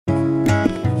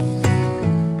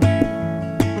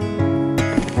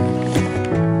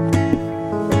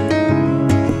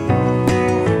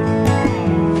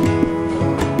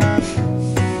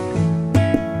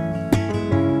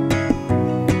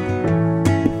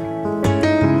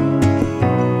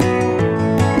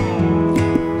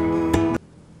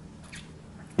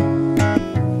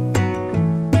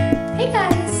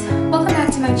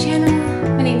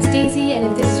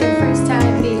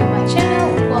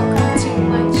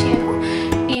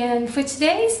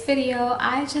today's video,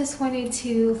 I just wanted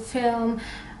to film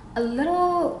a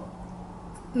little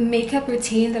makeup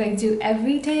routine that I do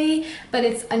every day, but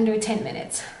it's under 10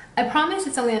 minutes. I promise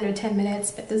it's only under 10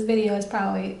 minutes, but this video is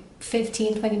probably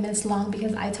 15-20 minutes long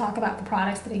because I talk about the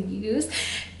products that I use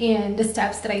and the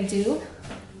steps that I do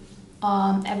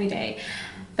every day.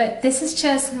 But this is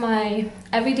just my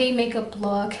everyday makeup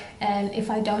look, and if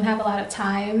I don't have a lot of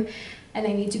time and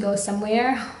I need to go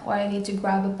somewhere, or I need to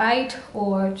grab a bite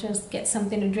or just get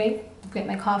something to drink, get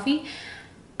my coffee,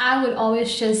 I would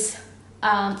always just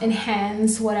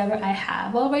enhance whatever I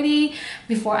have already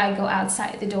before I go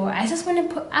outside the door. I just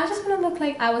want to look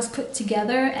like I was put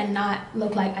together and not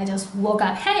look like I just woke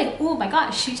up. Hey, oh my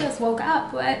gosh, she just woke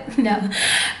up. What? No,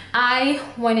 I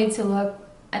wanted to look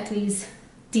at least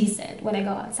decent when I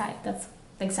go outside. That's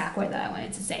the exact word that I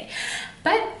wanted to say.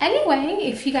 But anyway,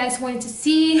 if you guys wanted to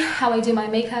see how I do my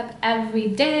makeup every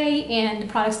day and the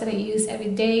products that I use every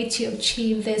day to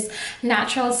achieve this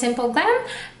natural, simple glam,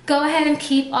 go ahead and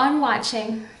keep on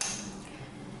watching.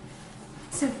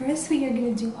 So first we are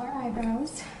going to do our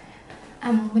eyebrows.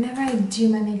 Whenever I do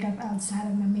my makeup outside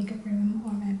of my makeup room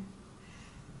or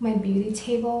my beauty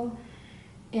table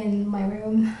in my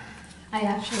room, I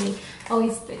actually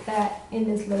always put that in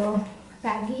this little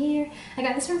baggie here. I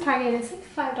got this from Target. It's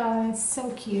like $5. It's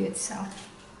so cute, so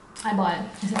I bought it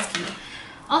because it's cute.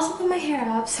 Also put my hair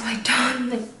up so I don't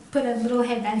like put a little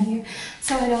headband here,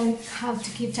 so I don't have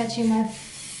to keep touching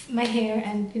my hair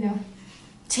and, you know,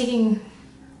 taking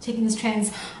the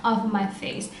strands off of my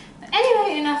face. But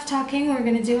anyway, enough talking. We're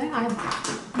gonna do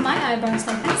my eyebrows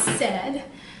like I said,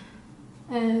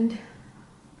 and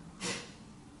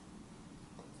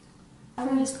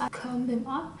first I comb them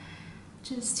up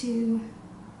just to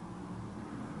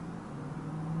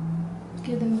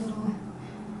give them a little,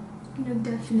 you know,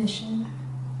 definition.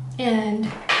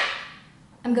 And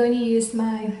I'm going to use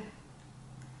my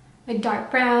dark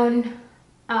brown,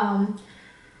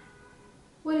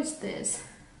 what is this?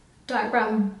 Dark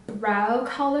brown brow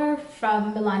color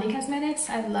from Milani Cosmetics.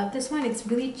 I love this one. It's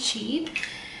really cheap.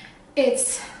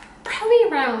 It's probably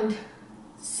around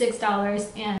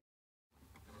 $6, and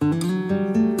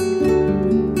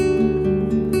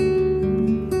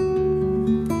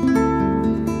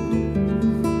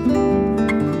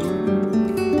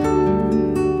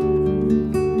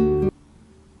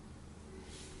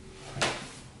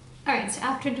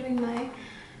after doing my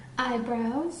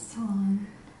eyebrows,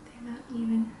 they're not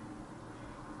even.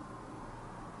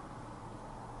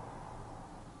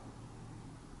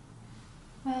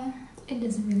 Well, it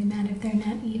doesn't really matter if they're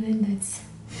not even. That's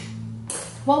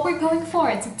what we're going for.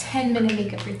 It's a 10-minute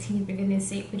makeup routine, for goodness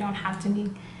sake. We don't have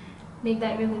to make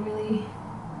that really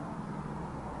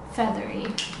feathery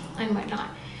and whatnot.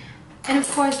 And of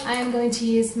course, I am going to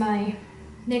use my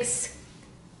NYX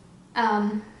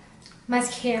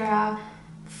mascara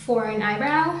for an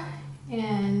eyebrow,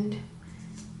 and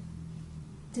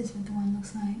this is what the one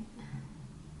looks like.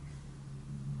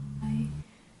 I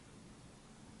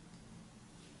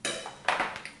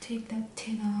take that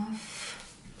tin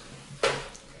off.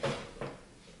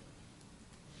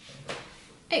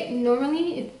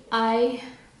 Normally, if I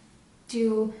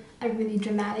do a really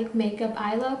dramatic makeup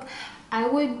eye look, I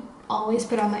would always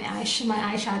put on my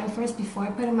eyeshadow first before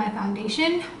I put on my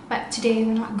foundation, but today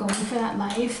we're not going for that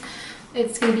life.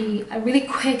 It's gonna be a really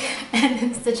quick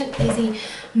and such an easy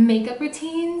makeup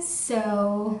routine,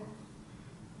 so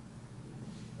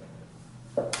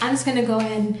I'm just gonna go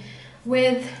in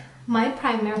with my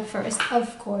primer first.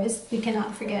 Of course, we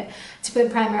cannot forget to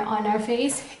put primer on our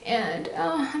face. And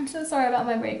I'm so sorry about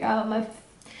my breakout. My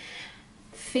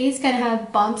face gonna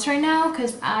have bumps right now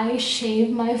because I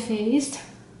shaved my face.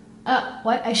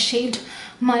 I shaved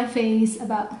my face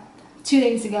about 2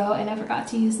 days ago, and I forgot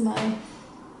to use my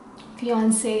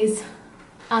fiance's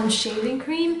shaving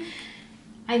cream.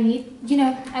 I need, you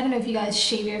know, I don't know if you guys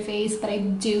shave your face, but I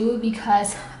do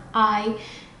because I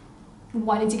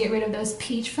wanted to get rid of those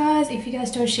peach fuzz. If you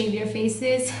guys don't shave your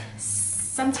faces,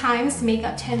 sometimes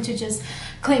makeup tends to just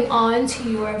cling on to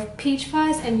your peach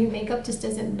fuzz and your makeup just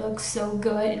doesn't look so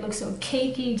good. It looks so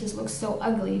cakey, it just looks so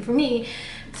ugly for me.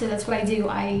 So that's what I do.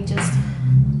 I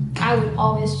would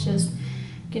always just,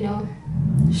 you know,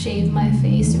 shave my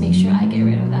face to make sure I get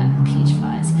rid of that peach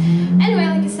fuzz. Anyway,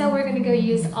 like I said, we're gonna go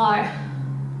use our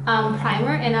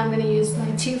primer, and I'm gonna use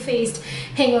my Too Faced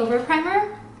Hangover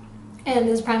Primer. And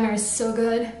this primer is so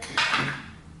good.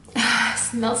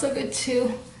 Smells so good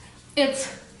too.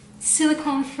 It's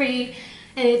silicone free,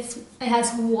 and it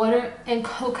has water and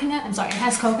coconut. I'm sorry, it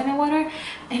has coconut water,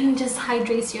 and it just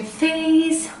hydrates your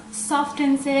face,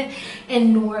 softens it,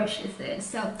 and nourishes it.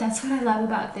 So that's what I love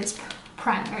about this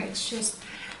primer. It's just,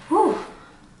 whew,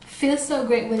 feels so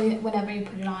great whenever you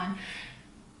put it on.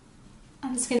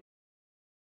 I'm just gonna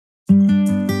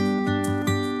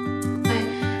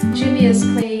my Juvia's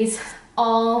Place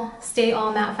Stay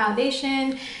All Matte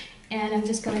Foundation, and I'm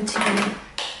just going to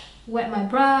wet my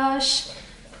brush.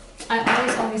 I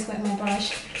always wet my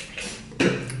brush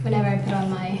whenever I put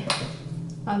on my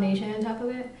foundation on top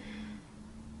of it.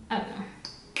 I don't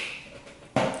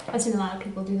know. I've seen a lot of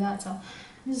people do that, so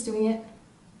I'm just doing it.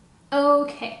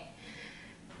 Okay.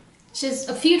 Just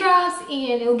a few drops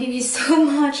and it'll give you so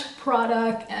much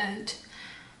product, and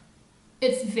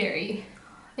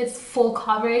it's full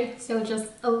coverage, so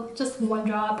just one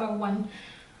drop or one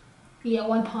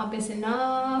pump is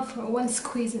enough, or one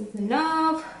squeeze is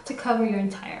enough to cover your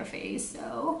entire face.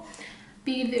 So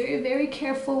be very, very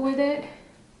careful with it.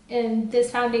 And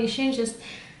this foundation just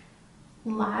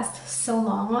lasts so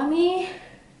long on me,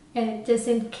 and it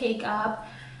doesn't cake up,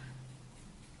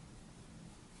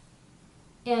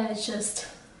 and it just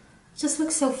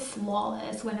looks so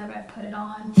flawless whenever I put it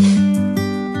on.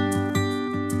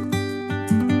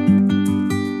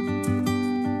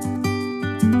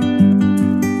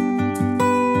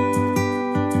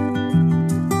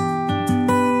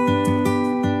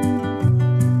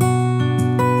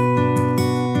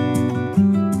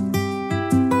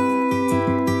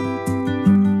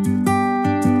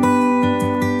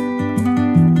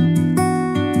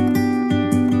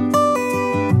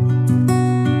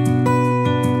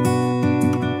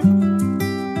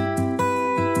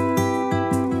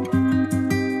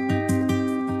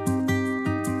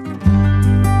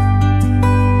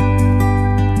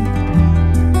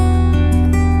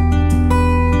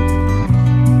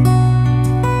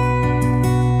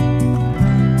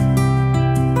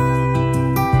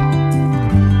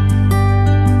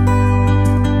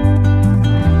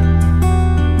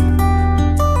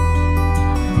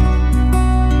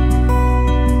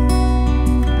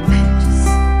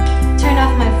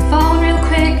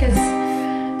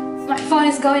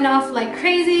 Going off like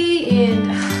crazy,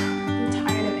 and I'm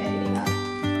tired of editing up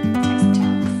text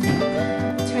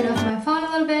channels. Turn off my phone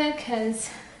a little bit because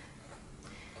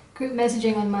group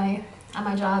messaging on my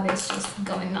job is just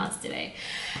going nuts today.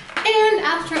 And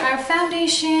after our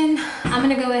foundation, I'm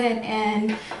gonna go ahead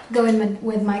and go in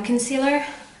with my concealer.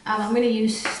 I'm gonna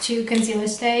use 2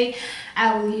 concealers today.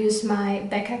 I will use my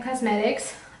Becca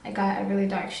Cosmetics. I got a really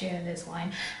dark shade of this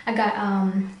one. I got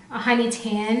a honey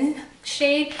tan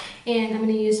shade, and I'm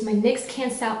gonna use my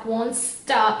NYX Won't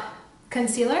Stop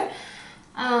concealer.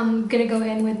 I'm gonna go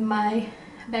in with my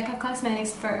Becca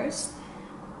Cosmetics first.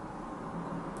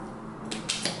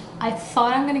 I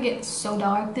thought I'm gonna get so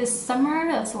dark this summer,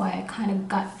 that's why I kind of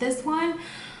got this one,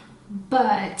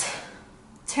 but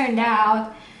turned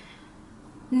out,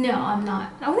 no, I'm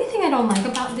not. The only thing I don't like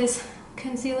about this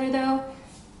concealer though,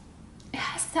 it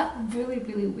has that really,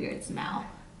 really weird smell.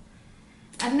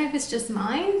 I don't know if it's just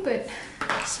mine, but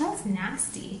it smells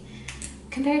nasty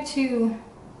compared to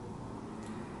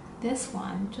this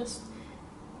one. Just,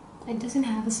 it doesn't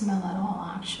have a smell at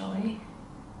all, actually.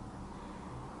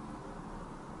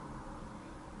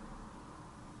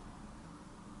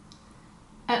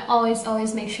 I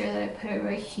always make sure that I put it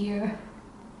right here,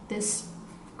 this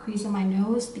crease on my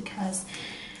nose, because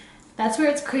that's where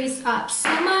it's creased up so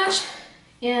much.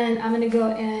 And I'm gonna go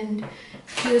and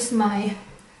use my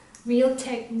Real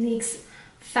Techniques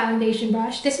foundation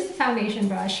brush. This is a foundation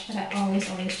brush, but I always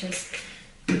just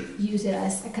use it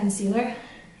as a concealer.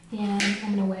 And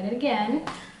I'm gonna wet it again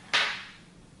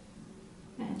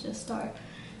and just start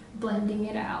blending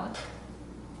it out.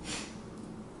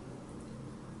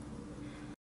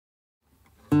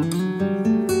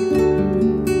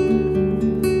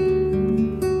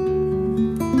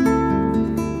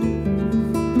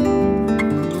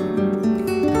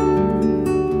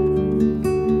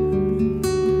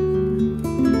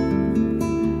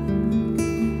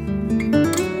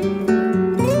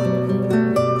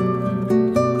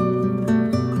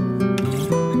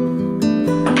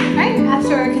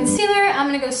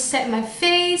 Set my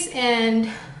face and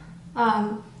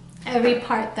every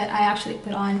part that I actually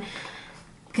put on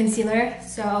concealer.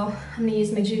 So I'm gonna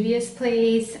use my Juvia's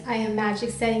Place I Am Magic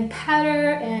Setting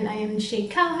Powder, and I am in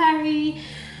shade Kalahari.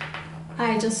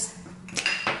 You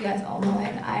guys all know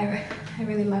it. I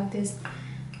really love this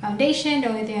foundation. The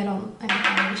only thing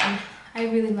I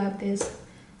really love this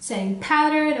setting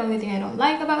powder. The only thing I don't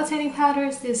like about setting powder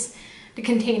is the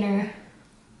container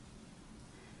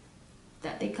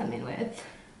that they come in with.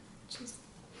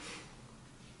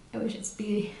 It would just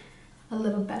be a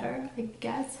little better, I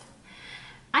guess.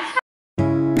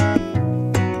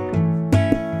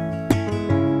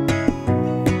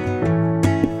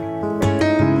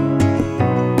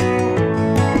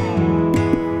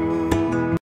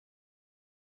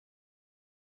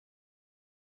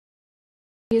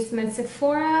 Use my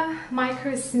Sephora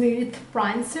Micro Smooth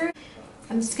Bronzer.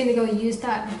 I'm just gonna go use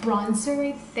that bronzer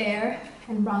right there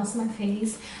and bronze my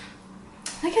face.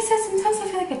 Like I said, sometimes I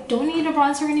feel like I don't need a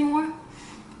bronzer anymore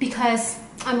because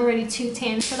I'm already too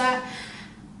tan for that.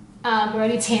 I'm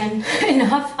already tan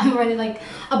enough. I'm already like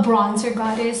a bronzer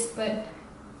goddess, but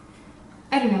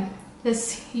I don't know.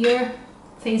 Your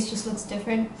face just looks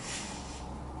different.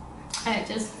 And it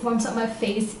just warms up my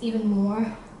face even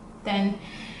more than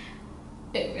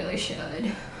it really should.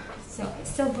 So I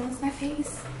still bronze my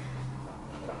face.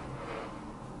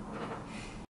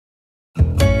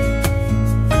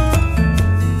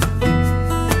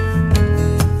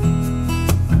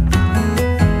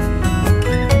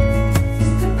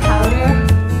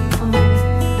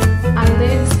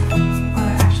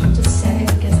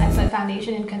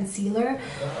 Foundation and concealer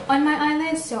on my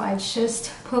eyelids, so I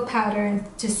just put powder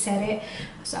to set it.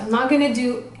 So I'm not gonna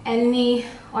do any,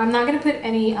 or I'm not gonna put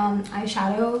any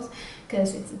eyeshadows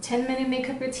because it's a 10-minute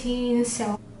makeup routine.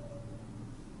 So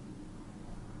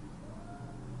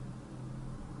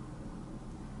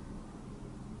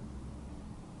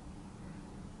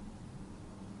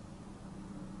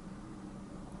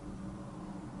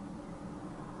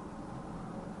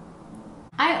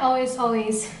I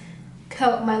always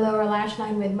coat my lower lash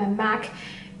line with my MAC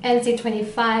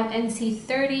NC25,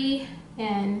 NC30,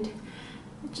 and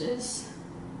just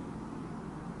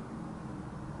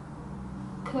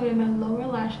coating my lower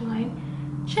lash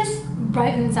line. Just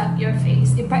brightens up your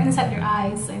face. It brightens up your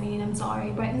eyes. I mean, I'm sorry,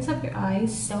 it brightens up your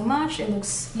eyes so much. You look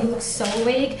so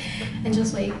awake and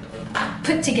just like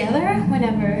put together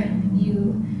whenever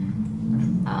you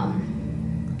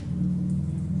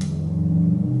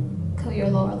coat your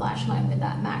lower lash line with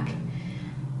that MAC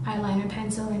eyeliner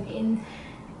pencil in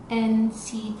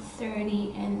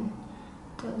NC30 and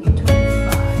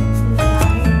W25.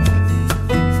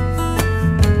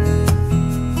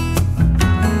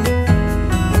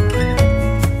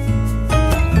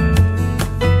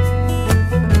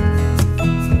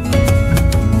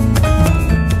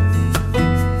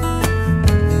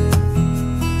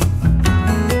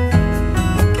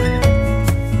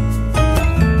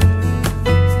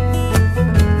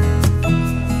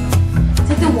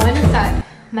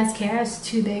 Mascara is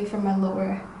too big for my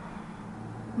lower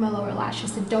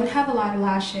lashes. I don't have a lot of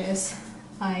lashes.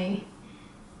 I'm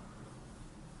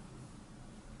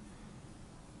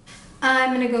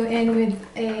gonna go in with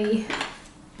a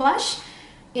blush,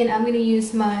 and I'm gonna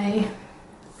use my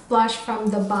blush from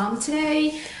The Balm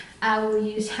today. I will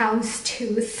use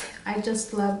Houndstooth. I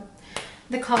just love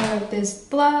the color of this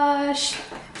blush.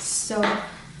 So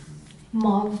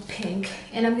mauve pink,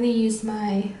 and I'm gonna use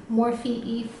my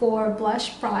Morphe E4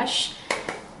 blush brush.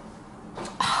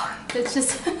 Oh, it's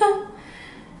just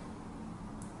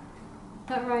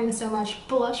that rhymes so much.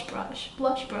 Blush brush.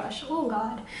 Oh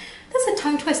god, that's a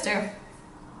tongue twister.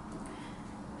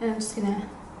 And I'm just gonna,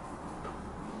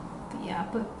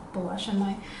 put blush on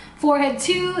my forehead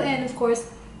too, and of course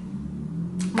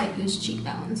might use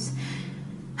cheekbones.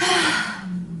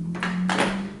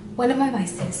 One of my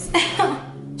vices.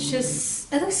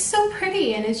 It looks so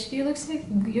pretty, and it looks like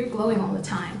you're glowing all the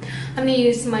time. I'm gonna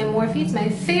use my Morphe. It's my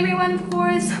favorite one, of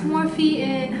course. Morphe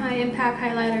in High Impact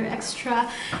Highlighter Extra,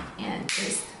 and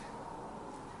just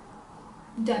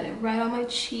done it right on my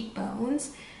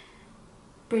cheekbones,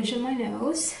 bridge of my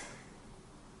nose,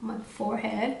 my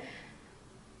forehead,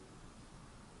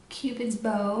 Cupid's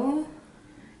bow,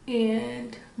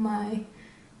 and my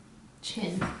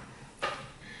chin.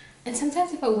 And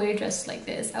sometimes if I wear a dress like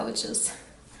this, I would just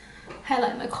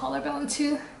highlight my collarbone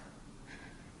too.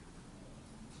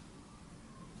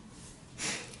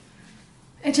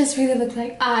 It just really looks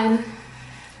like I'm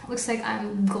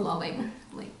glowing.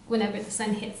 Like whenever the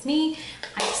sun hits me,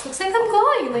 I just looks like I'm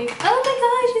glowing. Like, oh my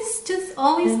gosh, it's just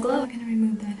always glowing. I'm gonna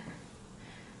remove that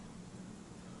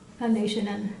foundation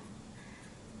and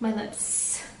my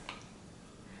lips.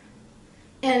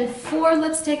 And for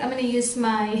lipstick, I'm gonna use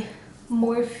my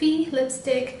Morphe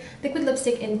lipstick, liquid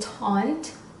lipstick in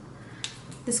Taunt.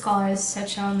 This color is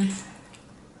such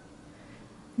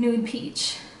nude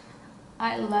peach.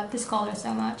 I love this color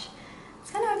so much. It's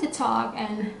kind of hard to talk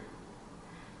and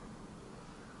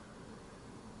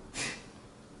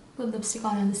put lipstick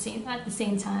on at the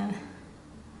same time.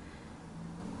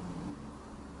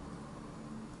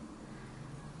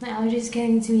 My allergies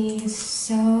getting to me. It's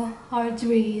so hard to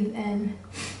breathe, and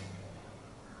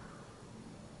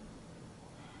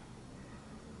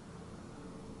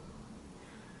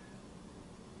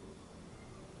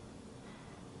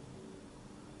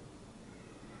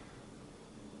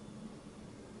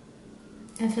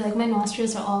I feel like my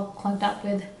nostrils are all clogged up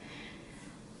with,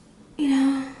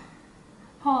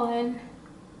 pollen.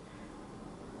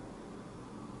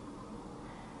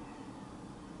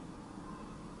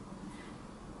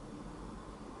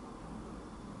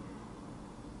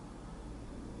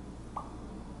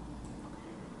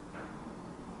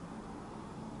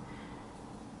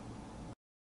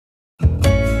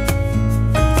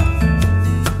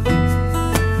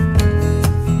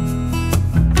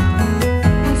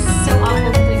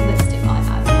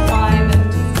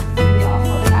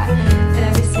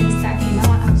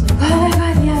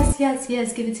 eyebrows?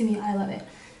 Yes, give it to me. I love it.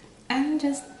 And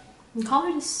just, the color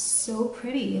is so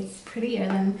pretty. It's prettier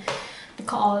than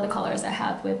all of the colors I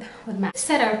have with matte.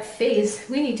 Set our face.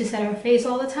 We need to set our face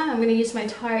all the time. I'm going to use my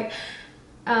Tarte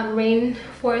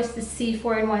Rainforest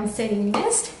C4-in-1 Setting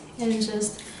Mist and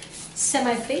just set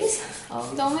my face.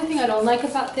 Oh, the only thing I don't like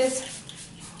about this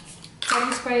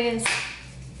setting spray is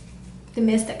the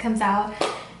mist that comes out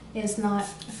is not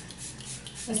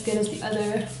as good as the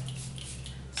other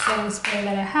setting spray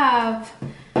that I have,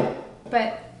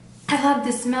 but I love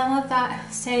the smell of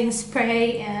that setting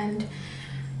spray and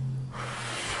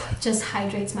it just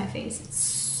hydrates my face. It's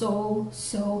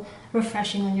so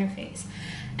refreshing on your face.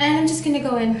 And I'm just gonna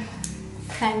go and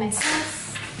fan myself.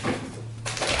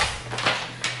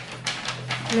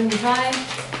 Let me dry.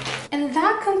 And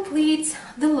that completes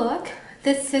the look.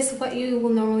 This is what you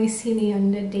will normally see me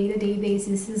on a day-to-day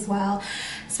basis as well,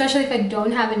 especially if I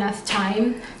don't have enough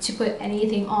time to put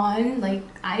anything on, like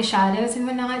eyeshadows and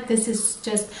whatnot. This is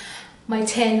just my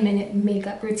 10-minute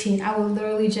makeup routine. I will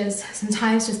literally just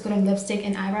sometimes just put on lipstick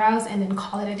and eyebrows and then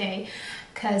call it a day,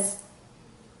 because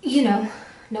you know,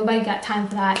 nobody got time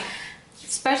for that,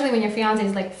 especially when your fiance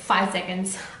is like 5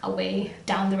 seconds away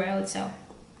down the road. So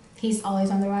he's always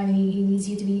on the run and he needs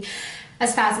you to be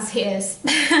as fast as he is.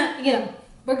 You know,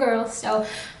 we're girls, so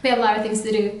we have a lot of things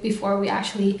to do before we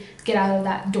actually get out of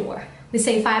that door. We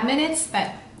say 5 minutes,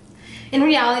 but in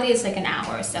reality it's like an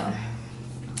hour. So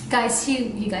guys,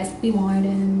 you guys be warned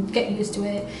and get used to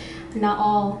it. Not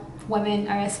all women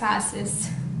are as fast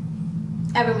as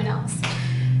everyone else.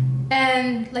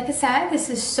 And like I said, this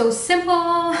is so simple,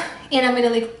 and I'm gonna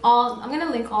link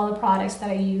all the products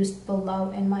that I used below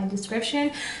in my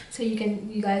description, so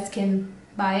you guys can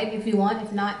buy it if you want.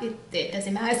 If not, it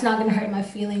doesn't matter. It's not gonna hurt my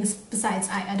feelings. Besides,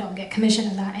 I don't get commission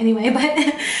on that anyway. But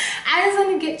I just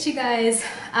want to get you guys,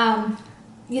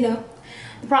 you know,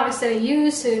 the products that I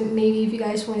use. So maybe if you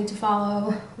guys wanted to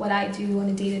follow what I do on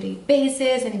a day-to-day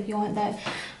basis, and if you want that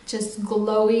just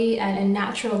glowy and a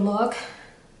natural look,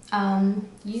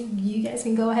 you guys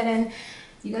can go ahead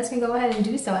and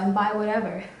do so and buy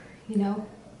whatever, you know.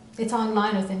 It's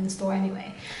online or in the store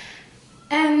anyway.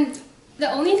 And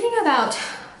the only thing about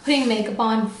putting makeup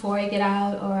on before I get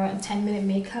out, or a 10-minute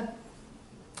makeup,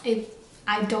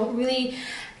 I don't really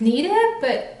need it,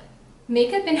 but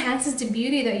makeup enhances the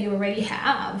beauty that you already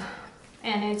have.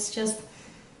 And it's just,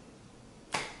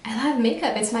 I love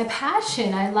makeup. It's my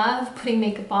passion. I love putting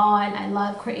makeup on. I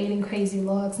love creating crazy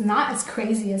looks. Not as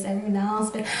crazy as everyone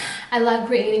else, but I love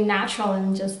creating natural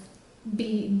and just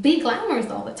be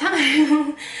glamorous all the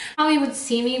time. How you would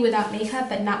see me without makeup,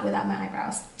 but not without my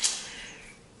eyebrows.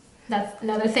 That's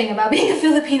another thing about being a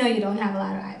Filipino. You don't have a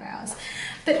lot of eyebrows.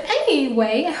 But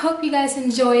anyway, I hope you guys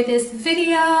enjoyed this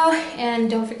video, and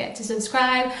don't forget to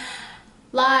subscribe,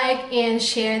 like, and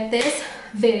share this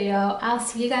video. I'll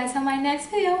see you guys on my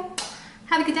next video.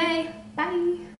 Have a good day. Bye.